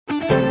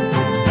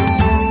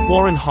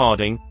Warren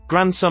Harding,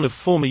 grandson of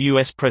former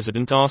U.S.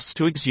 President, asks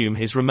to exhume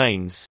his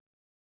remains.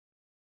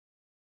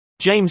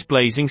 James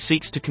Blazing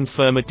seeks to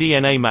confirm a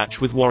DNA match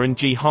with Warren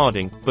G.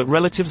 Harding, but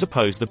relatives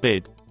oppose the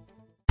bid.